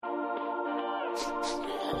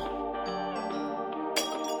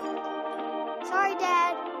Sorry,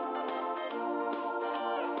 Dad.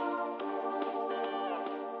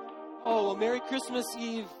 Oh, well, Merry Christmas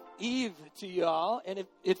Eve to y'all. And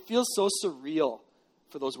it feels so surreal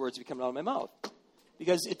for those words to be coming out of my mouth.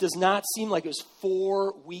 Because it does not seem like it was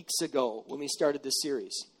 4 weeks ago when we started this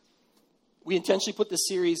series. We intentionally put this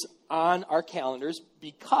series on our calendars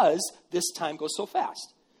because this time goes so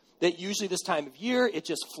fast. That usually this time of year, it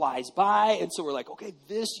just flies by. And so we're like, okay,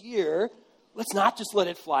 this year, let's not just let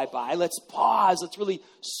it fly by. Let's pause. Let's really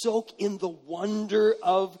soak in the wonder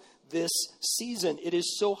of this season. It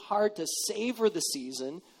is so hard to savor the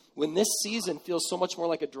season when this season feels so much more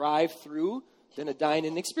like a drive-through than a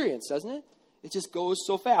dine-in experience, doesn't it? It just goes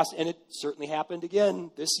so fast, and it certainly happened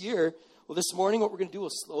again this year. Well, this morning, what we're going to do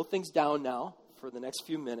is slow things down now for the next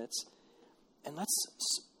few minutes, and let's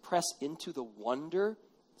press into the wonder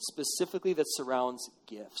specifically that surrounds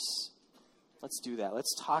gifts. Let's do that.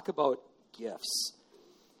 Let's talk about gifts.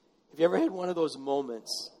 Have you ever had one of those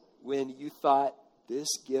moments when you thought, this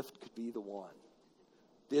gift could be the one?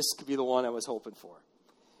 This could be the one I was hoping for.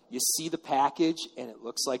 You see the package, and it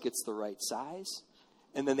looks like it's the right size.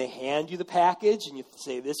 And then they hand you the package, and you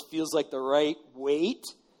say, this feels like the right weight.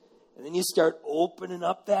 And then you start opening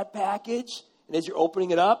up that package. And as you're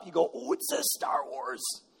opening it up, you go, oh, it says Star Wars.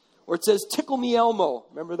 Or it says Tickle Me Elmo.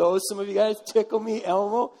 Remember those, some of you guys? Tickle Me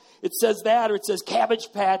Elmo. It says that, or it says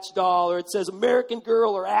Cabbage Patch Doll, or it says American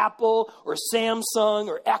Girl, or Apple, or Samsung,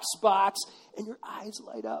 or Xbox. And your eyes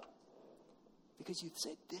light up. Because you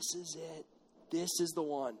say, this is it. This is the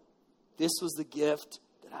one. This was the gift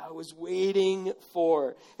that I was waiting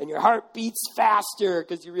for. And your heart beats faster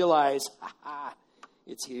because you realize,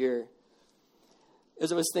 it's here.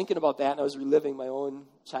 As I was thinking about that and I was reliving my own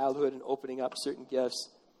childhood and opening up certain gifts,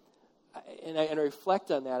 and I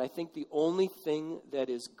reflect on that, I think the only thing that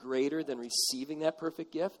is greater than receiving that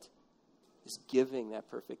perfect gift is giving that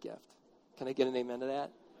perfect gift. Can I get an amen to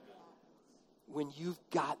that? When you've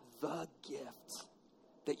got the gift,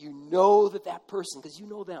 that you know that person, because you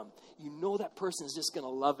know them, you know that person is just going to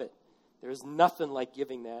love it. There's nothing like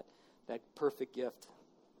giving that perfect gift.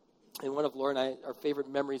 And one of Laura and I, our favorite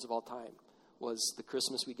memories of all time was the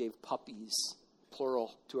Christmas we gave puppies,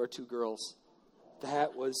 plural, to our 2 girls.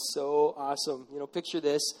 That was so awesome. You know, picture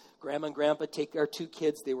this. Grandma and Grandpa take our 2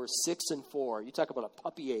 kids. They were 6 and 4. You talk about a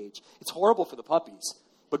puppy age. It's horrible for the puppies,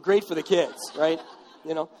 but great for the kids, right?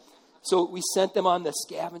 You know. So we sent them on the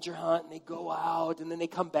scavenger hunt, and they go out, and then they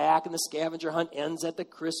come back, and the scavenger hunt ends at the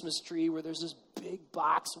Christmas tree where there's this big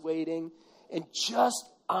box waiting, and just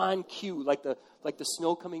on cue, like the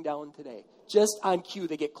snow coming down today, just on cue,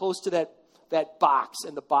 they get close to that box,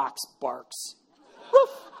 and the box barks. Woof!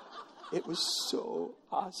 It was so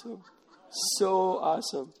awesome, so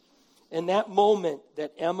awesome. And that moment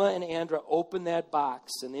that Emma and Andra opened that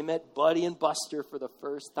box, and they met Buddy and Buster for the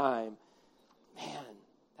first time, man,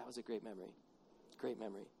 that was a great memory. Great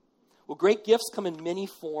memory. Well, great gifts come in many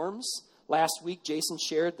forms. Last week, Jason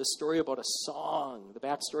shared the story about a song, the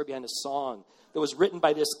backstory behind a song that was written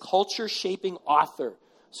by this culture-shaping author.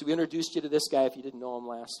 So we introduced you to this guy if you didn't know him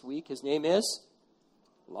last week. His name is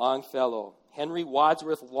Longfellow, Henry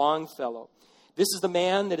Wadsworth Longfellow. This is the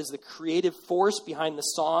man that is the creative force behind the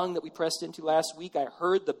song that we pressed into last week. I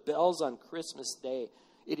heard the bells on Christmas Day.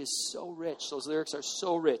 It is so rich. Those lyrics are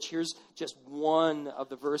so rich. Here's just one of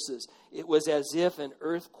the verses. It was as if an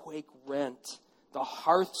earthquake rent the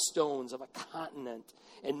hearthstones of a continent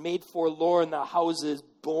and made forlorn the houses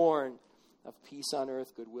born of peace on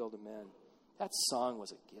earth, goodwill to men. That song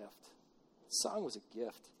was a gift. That song was a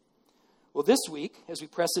gift. Well, this week, as we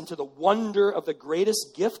press into the wonder of the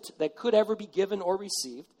greatest gift that could ever be given or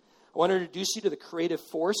received, I want to introduce you to the creative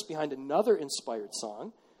force behind another inspired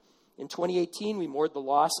song. In 2018, we mourned the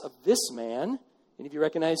loss of this man. Any of you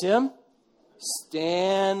recognize him?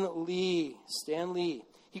 Stan Lee. Stan Lee.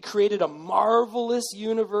 He created a marvelous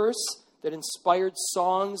universe that inspired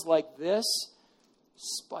songs like this.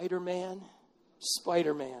 Spider-Man.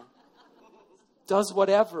 Spider-Man. Does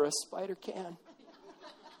whatever a spider can.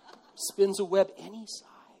 Spins a web any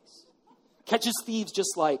size. Catches thieves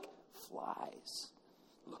just like flies.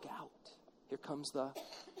 Look out. Here comes the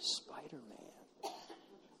Spider-Man.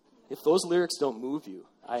 If those lyrics don't move you,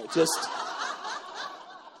 I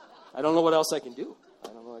don't know what else I can do.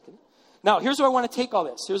 Now, here's where I want to take all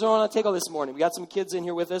this. Here's where I want to take all this morning. We got some kids in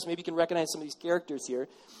here with us. Maybe you can recognize some of these characters here.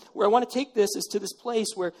 Where I want to take this is to this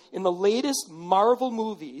place where in the latest Marvel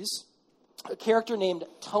movies, a character named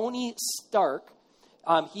Tony Stark,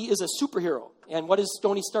 he is a superhero. And what is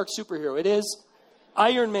Tony Stark's superhero? It is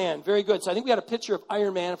Iron Man. Very good. So I think we got a picture of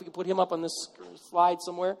Iron Man. If we can put him up on this slide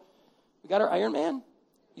somewhere. We got our Iron Man?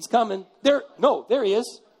 He's coming. There he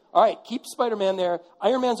is. All right, keep Spider-Man there.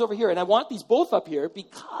 Iron Man's over here. And I want these both up here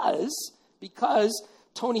because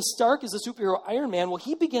Tony Stark is a superhero Iron Man. Well,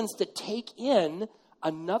 he begins to take in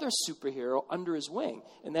another superhero under his wing,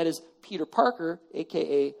 and that is Peter Parker,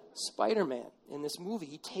 a.k.a. Spider-Man. In this movie,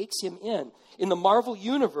 he takes him in. In the Marvel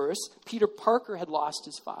Universe, Peter Parker had lost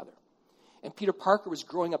his father, and Peter Parker was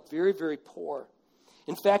growing up very, very poor.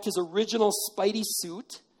 In fact, his original Spidey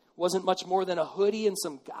suit wasn't much more than a hoodie and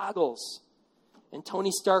some goggles. And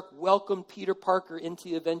Tony Stark welcomed Peter Parker into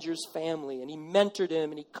the Avengers family, and he mentored him,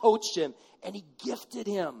 and he coached him, and he gifted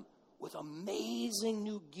him with amazing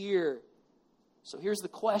new gear. So here's the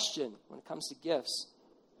question when it comes to gifts.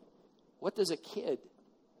 What does a kid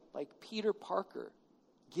like Peter Parker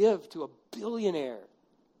give to a billionaire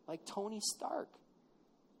like Tony Stark?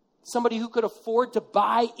 Somebody who could afford to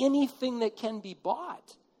buy anything that can be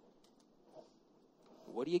bought.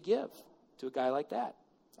 What do you give to a guy like that?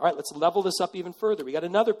 All right, let's level this up even further. We got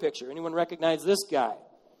another picture. Anyone recognize this guy?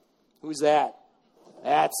 Who's that?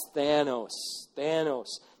 That's Thanos. Thanos.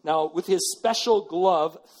 Now, with his special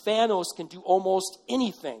glove, Thanos can do almost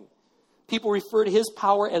anything. People refer to his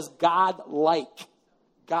power as God-like.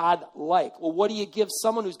 God-like. Well, what do you give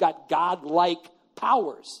someone who's got God-like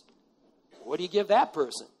powers? What do you give that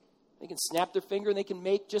person? They can snap their finger and they can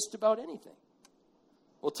make just about anything.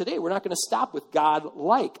 Well, today we're not going to stop with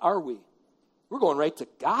God-like, are we? We're going right to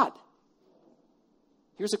God.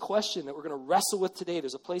 Here's a question that we're going to wrestle with today.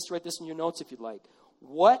 There's a place to write this in your notes if you'd like.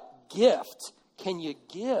 What gift can you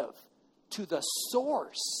give to the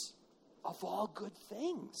source of all good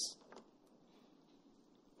things?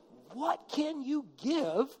 What can you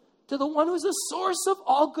give to the one who's the source of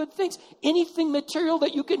all good things? Anything material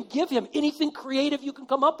that you can give him, anything creative you can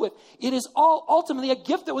come up with. It is all ultimately a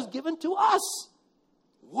gift that was given to us.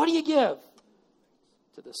 What do you give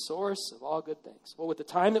to the source of all good things? Well, with the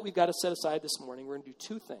time that we've got to set aside this morning, we're going to do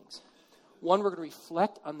two things. One, we're going to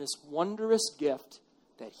reflect on this wondrous gift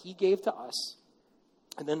that he gave to us.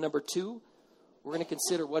 And then number two, we're going to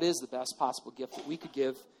consider what is the best possible gift that we could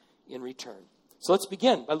give in return. So let's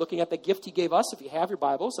begin by looking at the gift he gave us. If you have your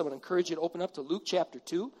Bibles, I'm going to encourage you to open up to Luke chapter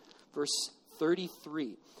 2, verse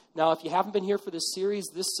 33. Now, if you haven't been here for this series,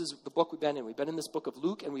 this is the book we've been in. We've been in this book of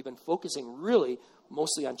Luke, and we've been focusing really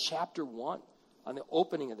mostly on chapter 1, on the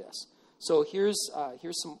opening of this. So here's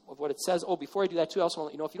some of what it says. Oh, before I do that, too, I also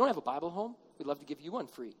want to let you know, if you don't have a Bible at home, we'd love to give you one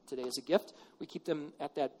free today as a gift. We keep them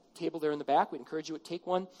at that table there in the back. We'd encourage you to take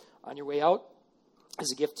one on your way out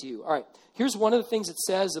as a gift to you. All right, here's one of the things it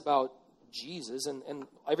says about Jesus and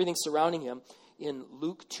everything surrounding him in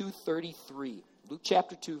Luke 2:33. Luke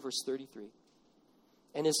chapter 2, verse 33.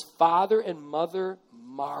 And his father and mother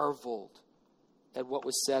marveled at what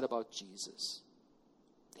was said about Jesus.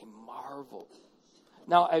 They marveled.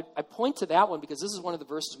 Now, I point to that one because this is one of the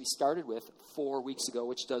verses we started with 4 weeks ago,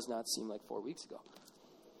 which does not seem like 4 weeks ago.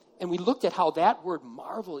 And we looked at how that word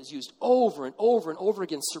marvel is used over and over and over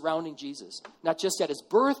again surrounding Jesus. Not just at his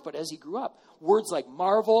birth, but as he grew up. Words like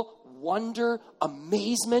marvel, wonder,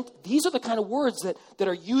 amazement. These are the kind of words that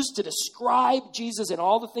are used to describe Jesus and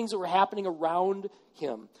all the things that were happening around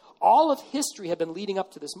him. All of history had been leading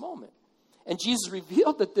up to this moment. And Jesus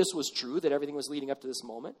revealed that this was true, that everything was leading up to this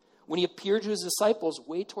moment, when he appeared to his disciples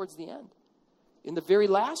way towards the end. In the very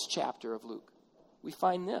last chapter of Luke, we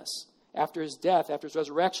find this. After his death, after his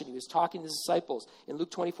resurrection, he was talking to his disciples. In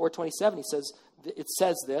Luke 24:27, it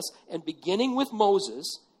says this, and beginning with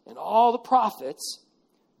Moses and all the prophets,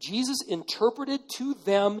 Jesus interpreted to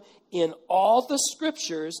them in all the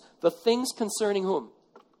scriptures the things concerning whom?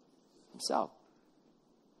 Himself.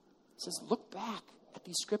 He says, look back at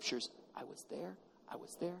these scriptures. I was there, I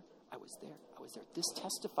was there, I was there, I was there. This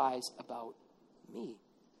testifies about me.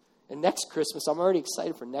 And next Christmas, I'm already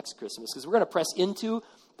excited for next Christmas because we're going to press into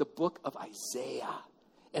the book of Isaiah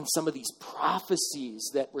and some of these prophecies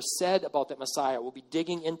that were said about that Messiah. We'll be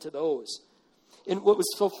digging into those. And what was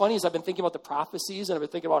so funny is I've been thinking about the prophecies and I've been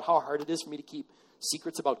thinking about how hard it is for me to keep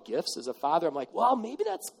secrets about gifts as a father. I'm like, well, maybe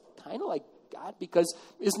that's kind of like God because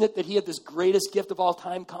isn't it that he had this greatest gift of all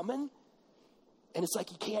time coming? And it's like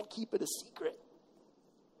he can't keep it a secret.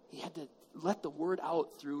 He had to let the word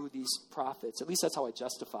out through these prophets. At least that's how I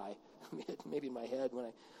justify, maybe in my head when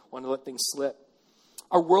I want to let things slip.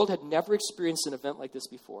 Our world had never experienced an event like this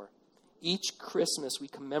before. Each Christmas, we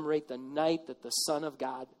commemorate the night that the Son of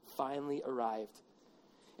God finally arrived.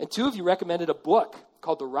 And two of you recommended a book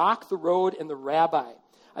called The Rock, the Road, and the Rabbi.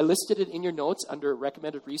 I listed it in your notes under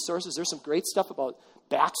recommended resources. There's some great stuff about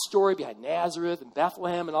backstory behind Nazareth and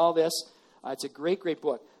Bethlehem and all this. It's a great, great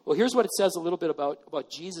book. Well, here's what it says a little bit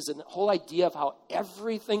about Jesus and the whole idea of how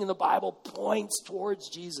everything in the Bible points towards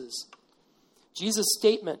Jesus. Jesus'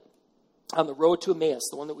 statement on the road to Emmaus,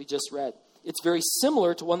 the one that we just read, it's very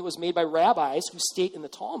similar to one that was made by rabbis who state in the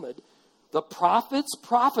Talmud, the prophets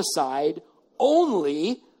prophesied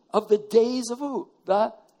only of the days of who?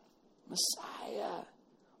 The Messiah.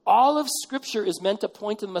 All of Scripture is meant to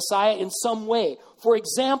point to the Messiah in some way. For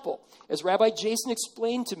example, as Rabbi Jason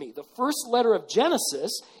explained to me, the first letter of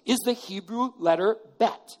Genesis is the Hebrew letter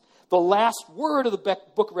Bet. The last word of the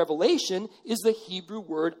book of Revelation is the Hebrew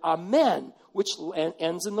word Amen, which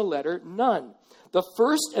ends in the letter Nun. The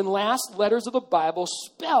first and last letters of the Bible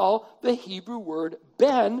spell the Hebrew word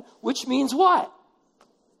Ben, which means what?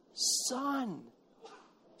 Son.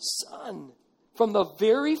 Son. From the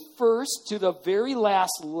very first to the very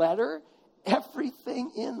last letter,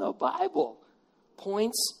 everything in the Bible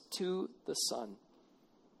points to the Son.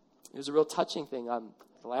 It was a real touching thing on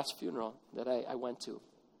the last funeral that I went to.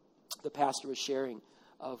 The pastor was sharing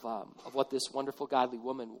of what this wonderful, godly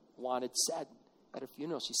woman wanted said at her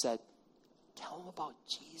funeral. She said, tell him about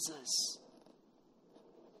Jesus.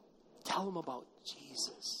 Tell him about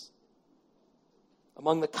Jesus.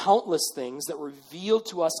 Among the countless things that were revealed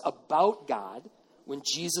to us about God when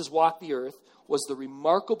Jesus walked the earth was the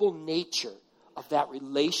remarkable nature of that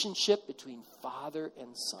relationship between Father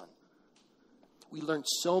and Son. We learned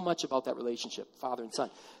so much about that relationship, Father and Son.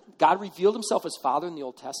 God revealed himself as Father in the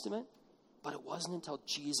Old Testament, but it wasn't until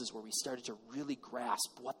Jesus where we started to really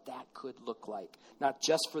grasp what that could look like. Not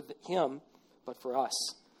just for him, but for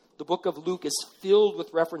us. The book of Luke is filled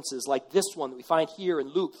with references like this one that we find here in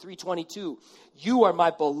Luke 3:22. You are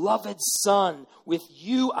my beloved Son. With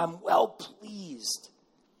you I'm well pleased.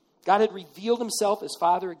 God had revealed himself as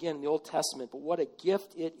Father again in the Old Testament, but what a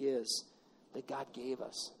gift it is that God gave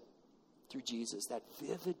us through Jesus. That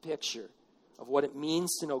vivid picture of what it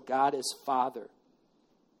means to know God as Father.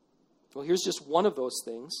 Well, here's just one of those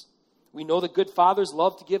things. We know that good fathers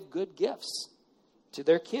love to give good gifts to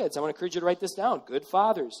their kids. I want to encourage you to write this down. Good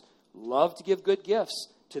fathers love to give good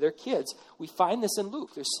gifts to their kids. We find this in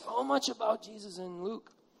Luke. There's so much about Jesus in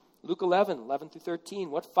Luke. Luke 11 through 13.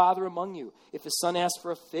 What father among you, if his son asks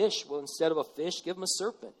for a fish, will instead of a fish give him a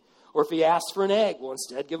serpent? Or if he asks for an egg, will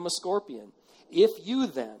instead give him a scorpion? If you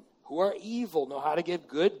then, who are evil, know how to give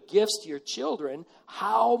good gifts to your children,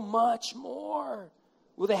 how much more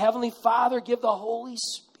will the Heavenly Father give the Holy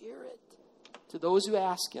Spirit to those who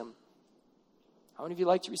ask him? How many of you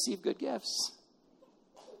like to receive good gifts?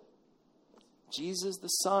 Jesus the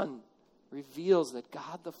Son reveals that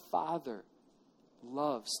God the Father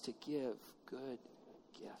loves to give good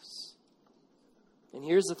gifts. And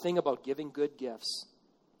here's the thing about giving good gifts.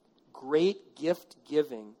 Great gift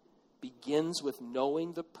giving begins with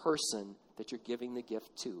knowing the person that you're giving the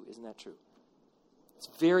gift to. Isn't that true? It's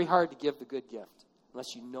very hard to give the good gift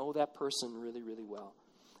unless you know that person really, really well.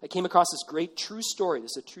 I came across this great true story.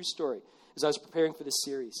 This is a true story as I was preparing for this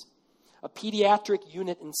series. A pediatric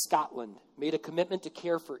unit in Scotland made a commitment to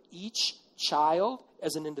care for each child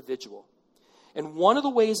as an individual. And one of the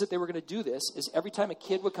ways that they were going to do this is every time a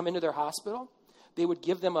kid would come into their hospital, they would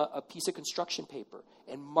give them a piece of construction paper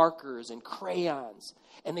and markers and crayons.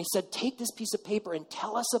 And they said, take this piece of paper and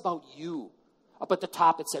tell us about you. Up at the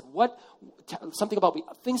top it said, something about me,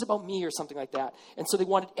 things about me or something like that. And so they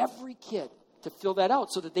wanted every kid to fill that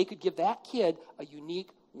out so that they could give that kid a unique,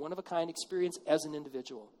 one-of-a-kind experience as an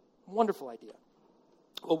individual. Wonderful idea.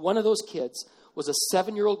 Well, one of those kids was a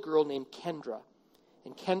 7-year-old girl named Kendra.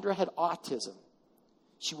 And Kendra had autism.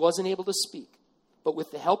 She wasn't able to speak. But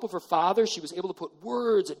with the help of her father, she was able to put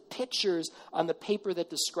words and pictures on the paper that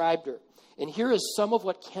described her. And here is some of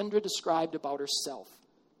what Kendra described about herself.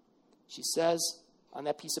 She says on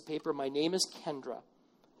that piece of paper, my name is Kendra.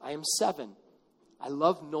 I am 7. I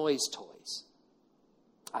love noise toys.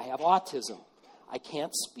 I have autism. I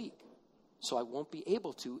can't speak, so I won't be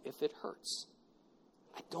able to if it hurts.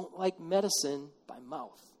 I don't like medicine by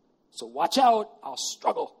mouth, so watch out, I'll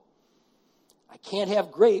struggle. I can't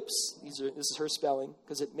have grapes, this is her spelling,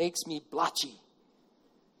 because it makes me blotchy.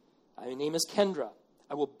 My name is Kendra.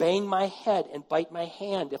 I will bang my head and bite my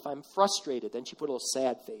hand if I'm frustrated. Then she put a little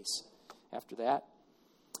sad face after that.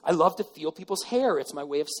 I love to feel people's hair. It's my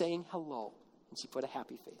way of saying hello. And she put a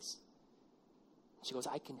happy face. She goes,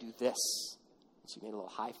 I can do this. And she made a little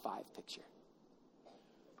high five picture.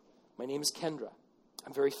 My name is Kendra.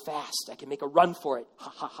 I'm very fast. I can make a run for it.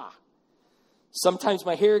 Ha, ha, ha. Sometimes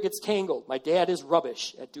my hair gets tangled. My dad is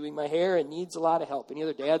rubbish at doing my hair and needs a lot of help. Any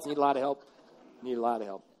other dads need a lot of help? Need a lot of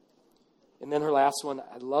help. And then her last one,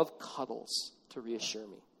 I love cuddles to reassure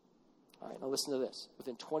me. All right, now listen to this.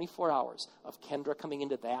 Within 24 hours of Kendra coming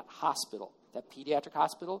into that hospital, that pediatric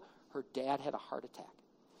hospital, her dad had a heart attack.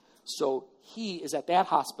 So he is at that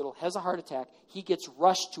hospital, has a heart attack. He gets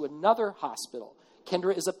rushed to another hospital.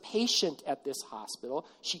 Kendra is a patient at this hospital.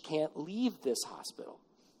 She can't leave this hospital.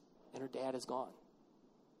 And her dad is gone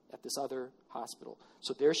at this other hospital.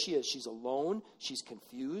 So there she is. She's alone. She's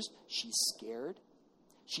confused. She's scared.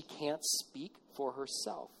 She can't speak for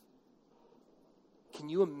herself. Can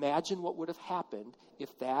you imagine what would have happened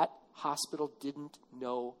if that hospital didn't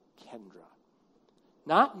know Kendra?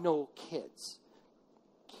 Not know kids.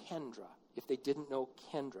 Kendra. If they didn't know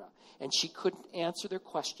Kendra. And she couldn't answer their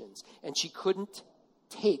questions. And she couldn't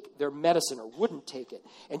take their medicine or wouldn't take it.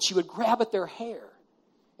 And she would grab at their hair.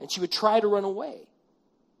 And she would try to run away.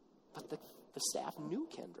 But the staff knew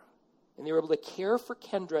Kendra. And they were able to care for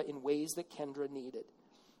Kendra in ways that Kendra needed.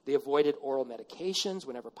 They avoided oral medications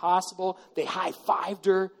whenever possible. They high-fived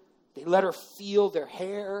her. They let her feel their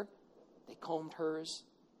hair. They combed hers.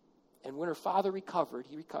 And when her father recovered,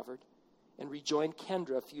 he recovered, and rejoined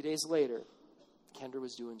Kendra a few days later, Kendra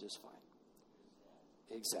was doing just fine.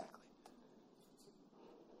 Exactly.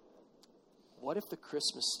 What if the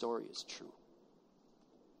Christmas story is true?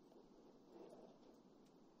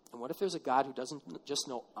 And what if there's a God who doesn't just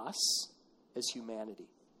know us as humanity?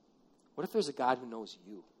 What if there's a God who knows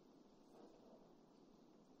you?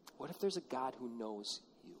 What if there's a God who knows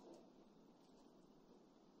you?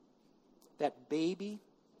 That baby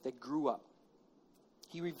that grew up,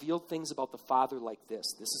 he revealed things about the Father like this.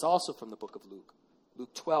 This is also from the book of Luke.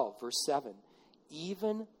 Luke 12, verse 7.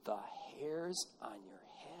 Even the hairs on your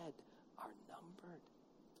head are numbered.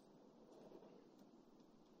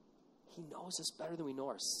 He knows us better than we know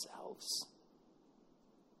ourselves.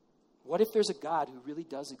 What if there's a God who really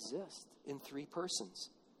does exist in three persons?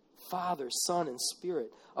 Father, Son, and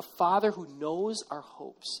Spirit. A Father who knows our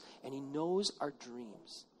hopes and he knows our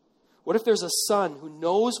dreams. What if there's a Son who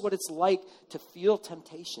knows what it's like to feel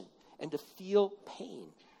temptation and to feel pain?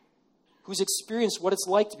 Who's experienced what it's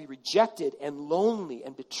like to be rejected and lonely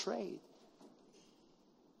and betrayed?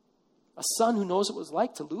 A Son who knows what it was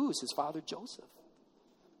like to lose his father Joseph.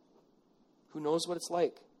 Who knows what it's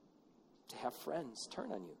like to have friends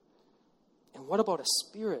turn on you. And what about a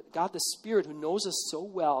Spirit? God the Spirit who knows us so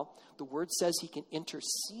well, the Word says he can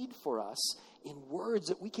intercede for us in words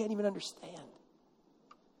that we can't even understand.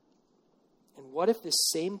 And what if this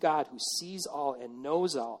same God who sees all and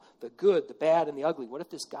knows all, the good, the bad, and the ugly, what if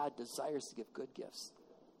this God desires to give good gifts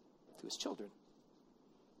to his children?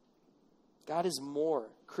 God is more.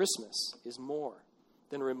 Christmas is more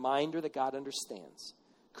than a reminder that God understands.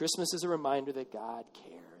 Christmas is a reminder that God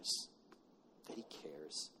cares. That he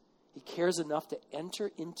cares. He cares enough to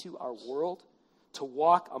enter into our world, to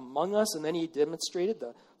walk among us, and then he demonstrated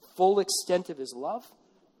the full extent of his love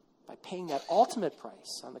by paying that ultimate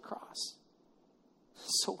price on the cross.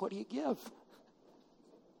 So what do you give?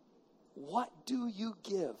 What do you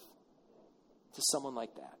give to someone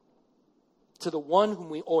like that? To the one whom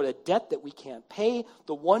we owe a debt that we can't pay,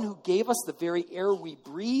 the one who gave us the very air we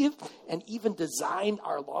breathe and even designed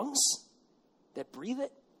our lungs that breathe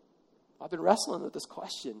it? I've been wrestling with this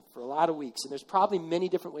question for a lot of weeks, and there's probably many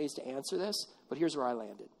different ways to answer this, but here's where I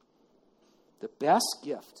landed. The best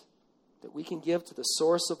gift that we can give to the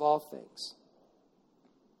source of all things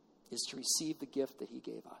is to receive the gift that he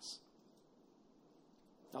gave us.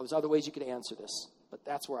 Now, there's other ways you could answer this, but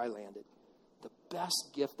that's where I landed. The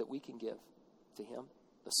best gift that we can give to him,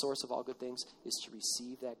 the source of all good things, is to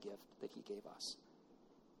receive that gift that he gave us.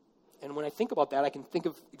 And when I think about that, I can think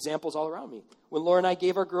of examples all around me. When Laura and I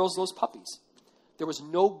gave our girls those puppies, there was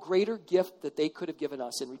no greater gift that they could have given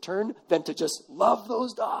us in return than to just love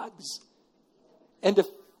those dogs and to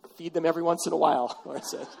feed them every once in a while, Laura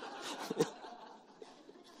said.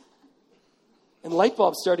 And light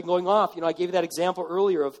bulbs started going off. You know, I gave you that example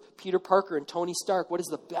earlier of Peter Parker and Tony Stark. What is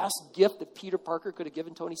the best gift that Peter Parker could have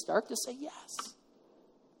given Tony Stark? To say yes.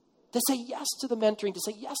 To say yes to the mentoring. To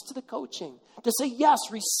say yes to the coaching. To say yes,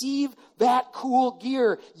 receive that cool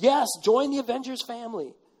gear. Yes, join the Avengers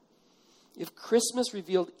family. If Christmas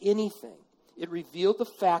revealed anything, it revealed the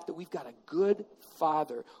fact that we've got a good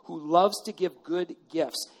Father who loves to give good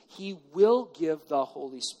gifts. He will give the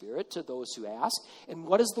Holy Spirit to those who ask. And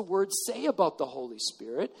what does the Word say about the Holy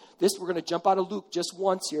Spirit? This, we're going to jump out of Luke just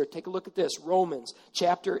once here. Take a look at this. Romans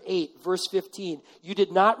chapter 8, verse 15. You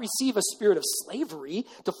did not receive a spirit of slavery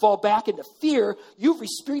to fall back into fear. You've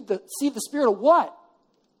received the spirit of what?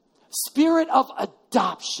 Spirit of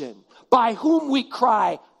adoption, by whom we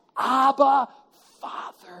cry, Abba,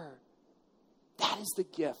 Father. That is the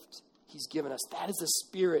gift he's given us. That is the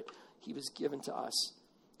spirit he was given to us.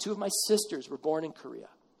 2 of my sisters were born in Korea.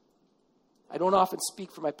 I don't often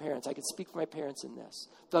speak for my parents. I can speak for my parents in this.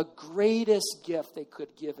 The greatest gift they could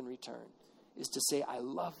give in return is to say, I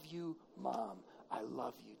love you, Mom. I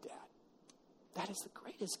love you, Dad. That is the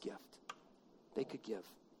greatest gift they could give.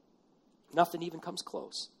 Nothing even comes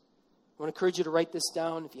close. I want to encourage you to write this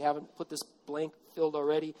down if you haven't put this blank filled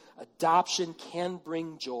already. Adoption can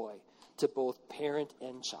bring joy to both parent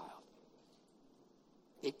and child.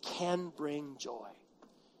 It can bring joy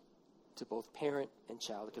to both parent and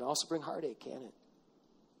child. It can also bring heartache, can it?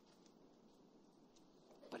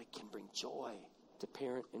 But it can bring joy to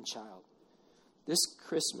parent and child. This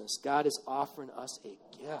Christmas, God is offering us a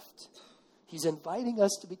gift. He's inviting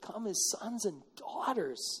us to become his sons and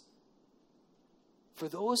daughters. For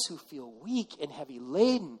those who feel weak and heavy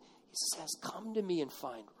laden, he says, come to me and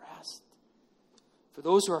find rest. For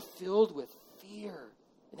those who are filled with fear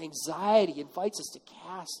and anxiety, he invites us to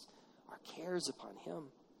cast our cares upon him.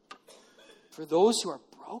 For those who are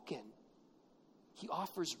broken, he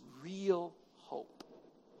offers real hope.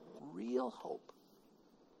 Real hope.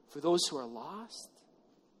 For those who are lost,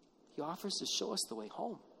 he offers to show us the way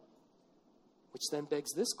home. Which then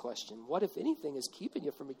begs this question: what, if anything, is keeping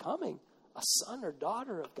you from becoming a son or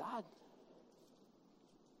daughter of God?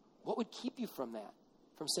 What would keep you from that?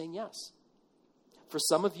 From saying yes? For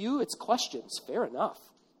some of you, it's questions. Fair enough.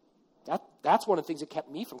 That's one of the things that kept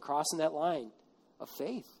me from crossing that line of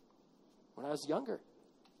faith when I was younger.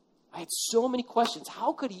 I had so many questions.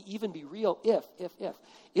 How could he even be real if?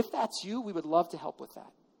 If that's you, we would love to help with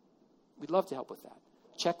that. We'd love to help with that.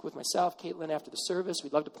 Check with myself, Caitlin, after the service.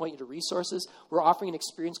 We'd love to point you to resources. We're offering an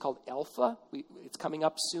experience called Alpha. It's coming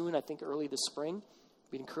up soon, I think early this spring.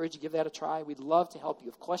 We'd encourage you to give that a try. We'd love to help you.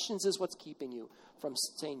 If questions is what's keeping you from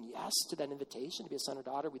saying yes to that invitation to be a son or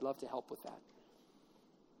daughter, we'd love to help with that.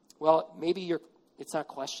 Well, maybe it's not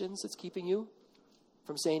questions that's keeping you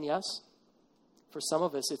from saying yes. For some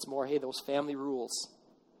of us, it's more, hey, those family rules.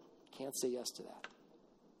 Can't say yes to that.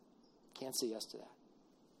 Can't say yes to that.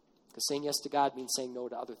 Because saying yes to God means saying no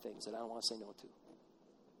to other things that I don't want to say no to.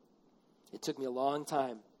 It took me a long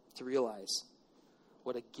time to realize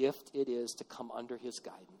what a gift it is to come under his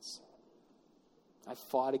guidance. I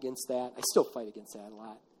fought against that. I still fight against that a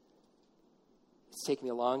lot. It's taken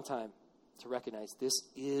me a long time to recognize this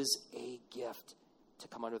is a gift to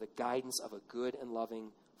come under the guidance of a good and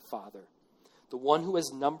loving Father. The one who has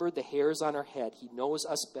numbered the hairs on our head. He knows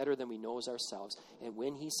us better than we know ourselves. And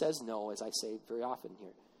when he says no, as I say very often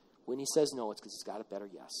here, when he says no, it's because he's got a better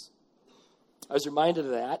yes. I was reminded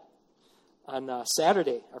of that on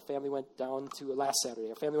Saturday. Last Saturday,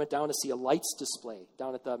 our family went down to see a lights display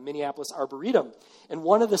down at the Minneapolis Arboretum. And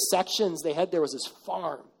one of the sections they had there was this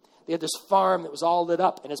farm. They had this farm that was all lit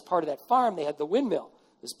up. And as part of that farm, they had the windmill,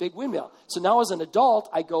 this big windmill. So now as an adult,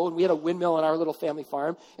 I go, and we had a windmill on our little family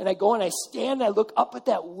farm. And I go and I stand and I look up at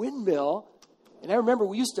that windmill. And I remember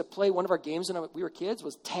we used to play, one of our games when we were kids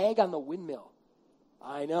was tag on the windmill.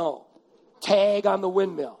 I know. Tag on the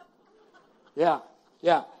windmill. Yeah.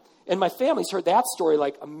 And my family's heard that story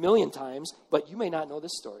like a million times, but you may not know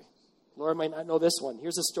this story. Laura might not know this one.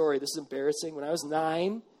 Here's a story. This is embarrassing. When I was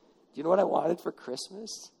 9, do you know what I wanted for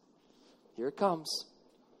Christmas? Here it comes.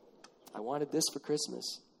 I wanted this for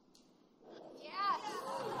Christmas.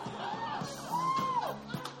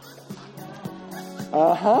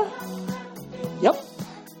 Yep.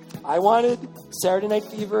 I wanted Saturday Night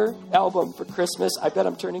Fever album for Christmas. I bet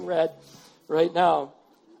I'm turning red right now.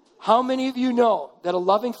 How many of you know that a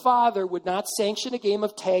loving father would not sanction a game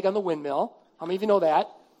of tag on the windmill? How many of you know that?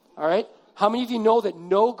 All right. How many of you know that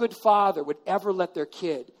no good father would ever let their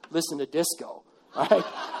kid listen to disco? All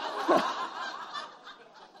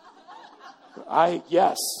right.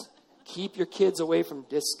 Yes. Keep your kids away from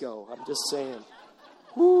disco. I'm just saying.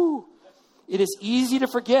 Woo. It is easy to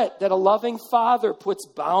forget that a loving father puts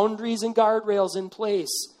boundaries and guardrails in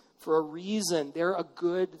place for a reason. They're a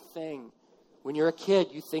good thing. When you're a kid,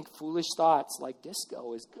 you think foolish thoughts like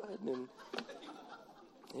disco is good and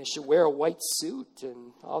you should wear a white suit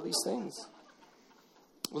and all these things.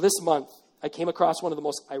 Well, this month, I came across one of the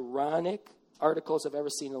most ironic articles I've ever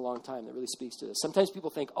seen in a long time that really speaks to this. Sometimes people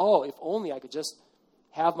think, oh, if only I could just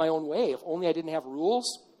have my own way. If only I didn't have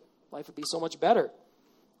rules, life would be so much better.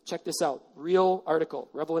 Check this out. Real article,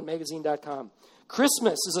 RevelantMagazine.com.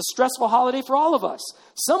 Christmas is a stressful holiday for all of us.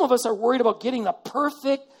 Some of us are worried about getting the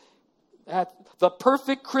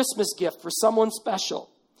perfect Christmas gift for someone special.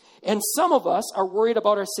 And some of us are worried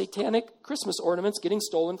about our satanic Christmas ornaments getting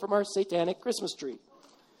stolen from our satanic Christmas tree.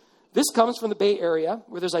 This comes from the Bay Area,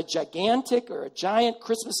 where there's a giant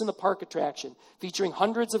Christmas in the Park attraction featuring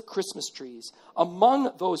hundreds of Christmas trees.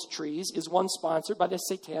 Among those trees is one sponsored by the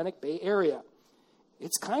Satanic Bay Area.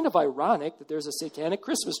 It's kind of ironic that there's a satanic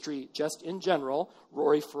Christmas tree just in general.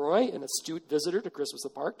 Rory Froy, an astute visitor to Christmas in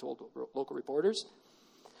the Park, told local reporters.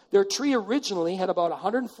 Their tree originally had about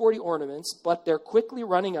 140 ornaments, but they're quickly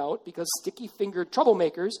running out because sticky-fingered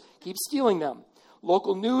troublemakers keep stealing them.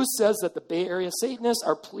 Local news says that the Bay Area Satanists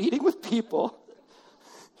are pleading with people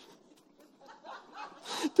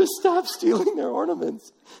to stop stealing their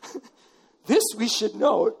ornaments. This, we should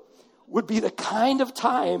note, would be the kind of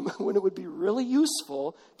time when it would be really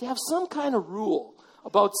useful to have some kind of rule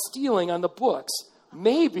about stealing on the books.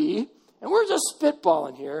 Maybe, and we're just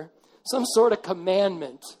spitballing here, some sort of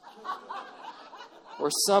commandment or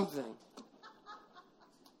something.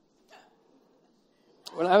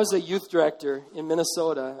 When I was a youth director in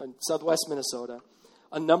Minnesota, in southwest Minnesota,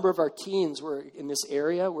 a number of our teens were in this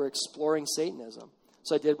area were exploring Satanism.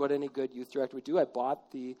 So I did what any good youth director would do. I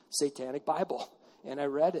bought the Satanic Bible, and I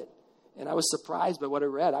read it. And I was surprised by what I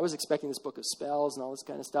read. I was expecting this book of spells and all this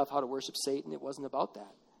kind of stuff, how to worship Satan. It wasn't about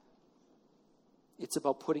that. It's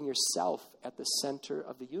about putting yourself at the center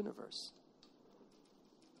of the universe.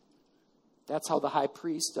 That's how the high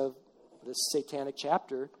priest of this satanic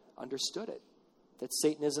chapter understood it. That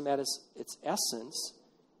Satanism at its essence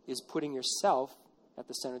is putting yourself at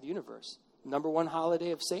the center of the universe. Number one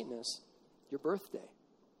holiday of Satanists, your birthday.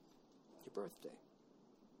 Your birthday.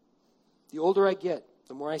 The older I get,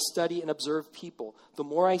 the more I study and observe people, the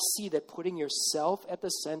more I see that putting yourself at the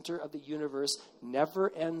center of the universe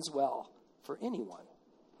never ends well for anyone.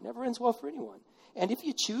 Never ends well for anyone. And if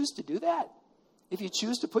you choose to do that, if you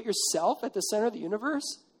choose to put yourself at the center of the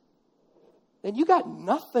universe, then you got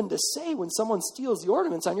nothing to say when someone steals the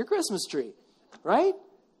ornaments on your Christmas tree, right?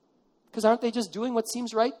 Because aren't they just doing what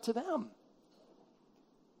seems right to them?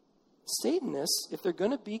 Satanists, if they're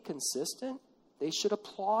going to be consistent, they should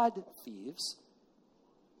applaud thieves,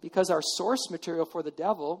 because our source material for the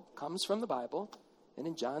devil comes from the Bible. And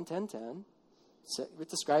in John 10:10, it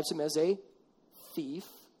describes him as a thief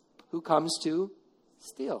who comes to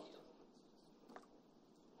steal.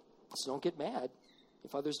 So don't get mad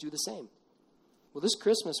if others do the same. Well, this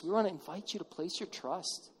Christmas, we want to invite you to place your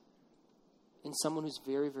trust in someone who's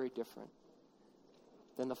very, very different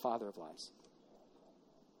than the father of lies.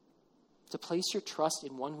 To place your trust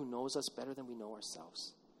in one who knows us better than we know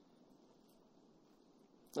ourselves.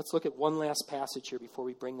 Let's look at one last passage here before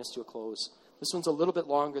we bring this to a close. This one's a little bit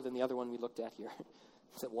longer than the other one we looked at here.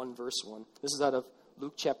 It's at 1 verse 1. This is out of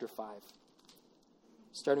Luke chapter 5.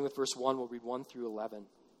 Starting with verse 1, we'll read 1 through 11.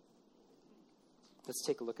 Let's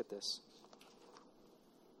take a look at this.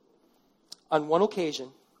 On one occasion,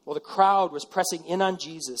 while the crowd was pressing in on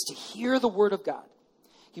Jesus to hear the word of God,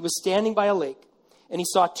 he was standing by a lake, and he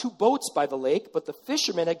saw 2 boats by the lake, but the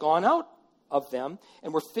fishermen had gone out of them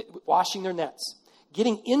and were washing their nets.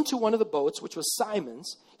 Getting into one of the boats, which was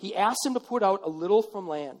Simon's, he asked him to put out a little from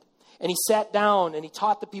land. And he sat down and he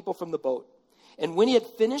taught the people from the boat. And when he had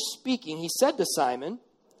finished speaking, he said to Simon,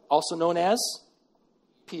 also known as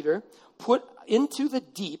Peter, put into the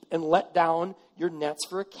deep and let down your nets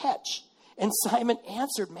for a catch. And Simon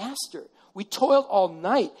answered, Master, we toiled all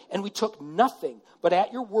night and we took nothing, but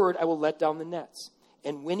at your word I will let down the nets.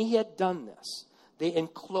 And when he had done this, they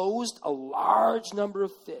enclosed a large number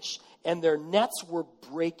of fish, and their nets were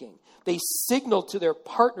breaking. They signaled to their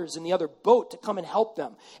partners in the other boat to come and help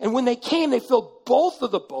them. And when they came, they filled both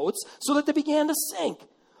of the boats so that they began to sink.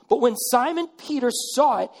 But when Simon Peter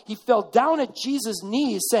saw it, he fell down at Jesus'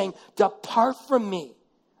 knees, saying, Depart from me.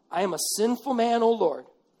 I am a sinful man, O Lord.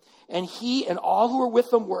 And he and all who were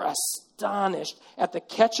with him were astonished at the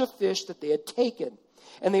catch of fish that they had taken.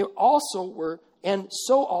 And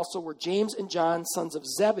so also were James and John, sons of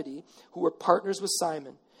Zebedee, who were partners with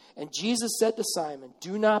Simon. And Jesus said to Simon,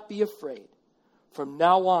 Do not be afraid. From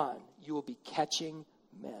now on, you will be catching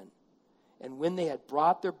men. And when they had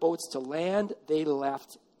brought their boats to land, they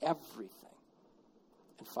left everything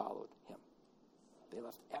and followed him. They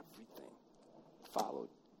left everything, followed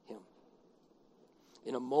him.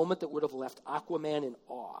 In a moment that would have left Aquaman in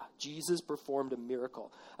awe, Jesus performed a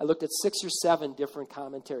miracle. I looked at 6 or 7 different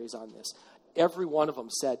commentaries on this. Every one of them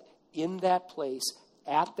said, in that place,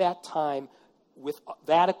 at that time, with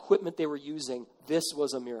that equipment they were using, this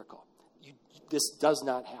was a miracle. This does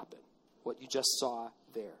not happen, what you just saw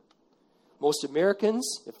there. Most Americans,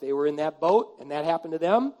 if they were in that boat and that happened to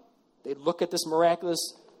them, they'd look at this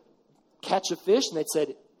miraculous catch of fish and they'd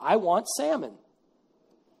say, I want salmon.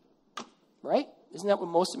 Right? Isn't that what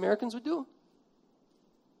most Americans would do?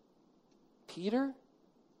 Peter,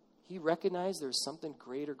 he recognized there's something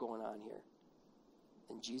greater going on here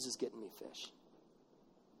than Jesus getting me fish.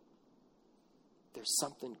 There's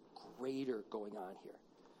something greater going on here.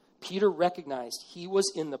 Peter recognized he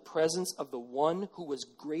was in the presence of the one who was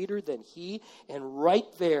greater than he, and right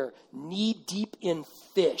there, knee-deep in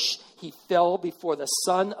fish, he fell before the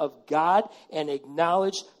Son of God and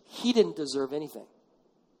acknowledged he didn't deserve anything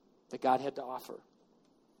that God had to offer.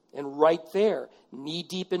 And right there,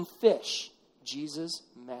 knee-deep in fish, Jesus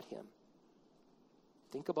met him.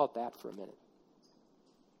 Think about that for a minute.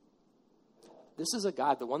 This is a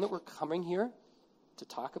God, the one that we're coming here to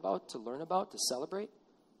talk about, to learn about, to celebrate.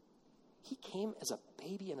 He came as a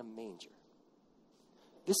baby in a manger.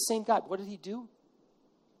 This same God, what did he do?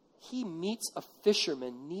 He meets a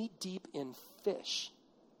fisherman knee-deep in fish.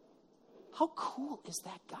 How cool is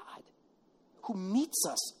that God who meets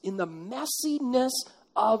us in the messiness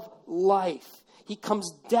of life? He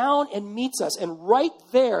comes down and meets us, and right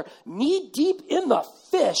there, knee-deep in the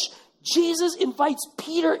fish, Jesus invites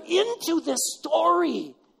Peter into this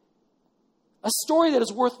story. A story that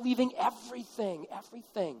is worth leaving everything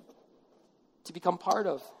to become part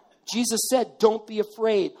of. Jesus said, don't be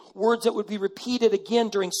afraid. Words that would be repeated again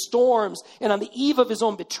during storms and on the eve of his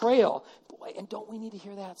own betrayal. Boy, and don't we need to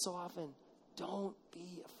hear that so often? Don't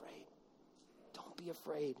be afraid. Don't be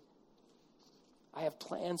afraid. I have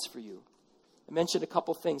plans for you. I mentioned a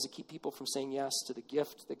couple things that keep people from saying yes to the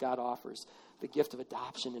gift that God offers, the gift of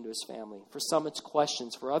adoption into his family. For some, it's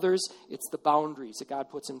questions. For others, it's the boundaries that God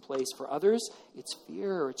puts in place. For others, it's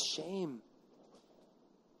fear or it's shame.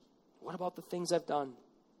 What about the things I've done?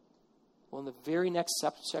 Well, in the very next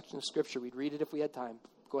section of Scripture, we'd read it if we had time.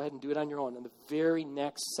 Go ahead and do it on your own. In the very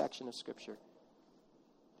next section of Scripture,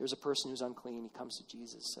 there's a person who's unclean. He comes to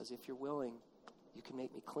Jesus, says, if you're willing, you can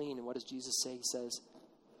make me clean. And what does Jesus say? He says,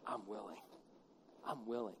 I'm willing. I'm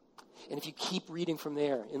willing. And if you keep reading from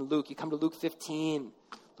there in Luke, you come to Luke 15.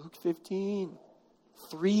 Luke 15.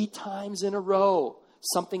 3 times in a row,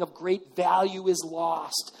 something of great value is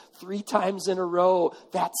lost. 3 times in a row,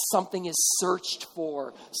 that something is searched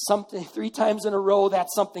for. 3 times in a row, that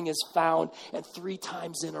something is found. And 3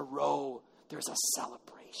 times in a row, there's a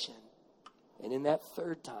celebration. And in that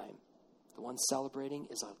 3rd time, the one celebrating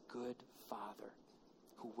is a good father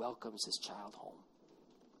who welcomes his child home.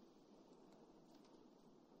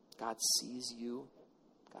 God sees you.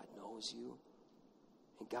 God knows you.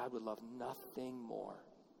 And God would love nothing more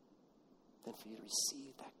than for you to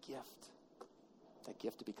receive that gift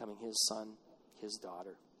of becoming his son, his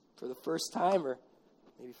daughter, for the first time, or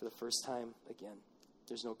maybe for the first time again.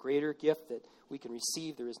 There's no greater gift that we can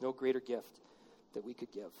receive. There is no greater gift that we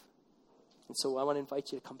could give. And so I want to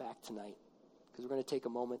invite you to come back tonight, because we're going to take a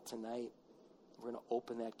moment tonight. We're going to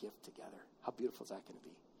open that gift together. How beautiful is that going to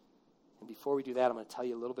be? And before we do that, I'm going to tell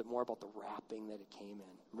you a little bit more about the wrapping that it came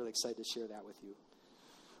in. I'm really excited to share that with you.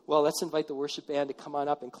 Well, let's invite the worship band to come on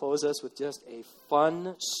up and close us with just a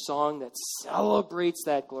fun song that celebrates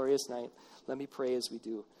that glorious night. Let me pray as we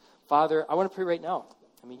do. Father, I want to pray right now.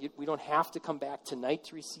 I mean, we don't have to come back tonight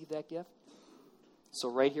to receive that gift.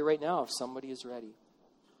 So right here, right now, if somebody is ready,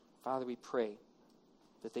 Father, we pray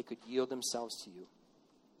that they could yield themselves to you,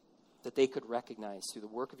 that they could recognize through the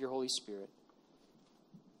work of your Holy Spirit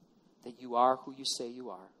that you are who you say you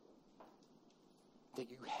are, that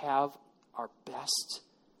you have our best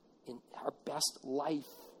life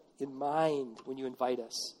in mind when you invite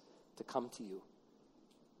us to come to you,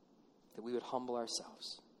 that we would humble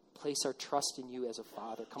ourselves, place our trust in you as a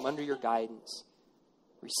Father, come under your guidance,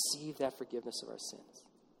 receive that forgiveness of our sins.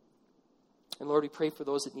 And Lord, we pray for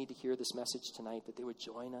those that need to hear this message tonight, that they would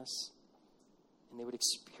join us and they would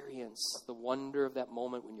experience the wonder of that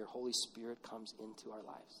moment when your Holy Spirit comes into our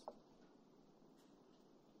lives.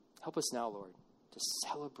 Help us now, Lord, to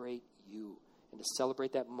celebrate you and to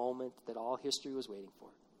celebrate that moment that all history was waiting for.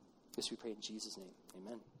 This we pray in Jesus' name.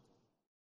 Amen.